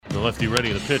lefty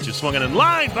ready. The pitch is swung in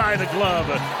line by the glove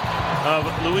of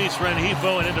Luis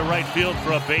Rengifo and into right field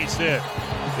for a base hit.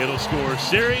 It'll score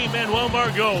Siri Manuel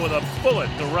Margot with a bullet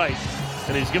to right,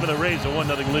 and he's given the Rays a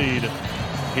 1-0 lead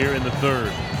here in the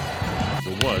third.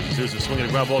 It was. Here's a swing and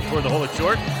a ground ball toward the hole at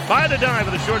short. By the dive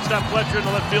of the shortstop Fletcher in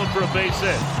the left field for a base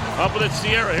hit. Up with it,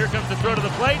 Sierra. Here comes the throw to the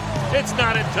plate. It's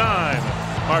not in time.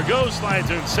 Margot slides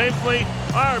in safely.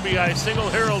 RBI single,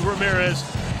 Harold Ramirez.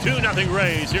 2-0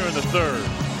 Rays here in the third.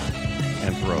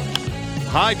 And throws.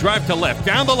 High drive to left,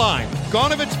 down the line.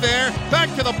 Gone if it's fair. Back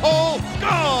to the pole.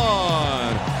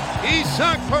 Gone!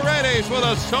 Isaac Paredes with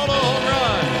a solo home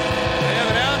run. They have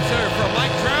an answer for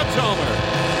Mike Trout's homer.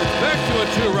 It's back to a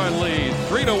 2-run lead.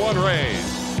 3-1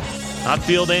 Rays.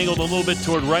 Outfield angled a little bit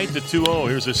toward right, the 2-0.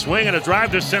 Here's a swing and a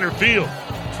drive to center field.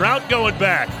 Trout going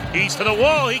back. He's to the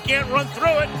wall. He can't run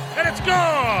through it, and it's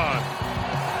gone.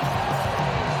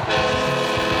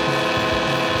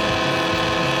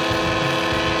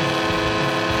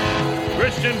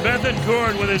 Christian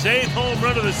Bethancourt with his 8th home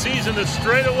run of the season to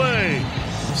straightaway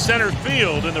center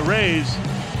field, and the Rays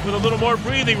with a little more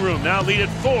breathing room. Now lead at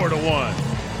 4-1.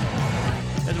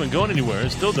 Hasn't been going anywhere.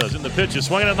 It still doesn't. The pitch is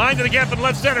swinging a line to the gap in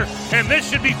left center, and this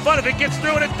should be fun if it gets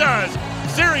through, and it does.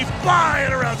 Siri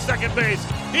flying around second base.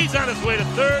 He's on his way to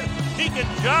third. He can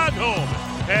jog home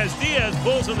as Diaz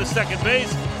pulls him to second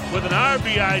base with an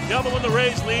RBI double, and the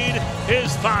Rays lead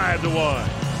is 5-1.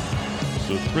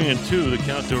 So 3-2, the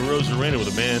count to RaysRadio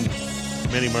with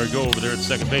Manny Margot over there at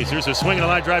second base. Here's a swing and a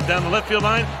line drive down the left field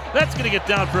line. That's going to get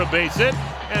down for a base hit,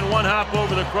 and one hop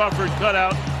over the Crawford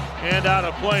cutout and out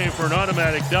of play for an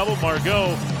automatic double.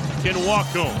 Margot can walk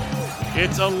home.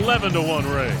 It's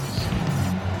 11-1 Rays.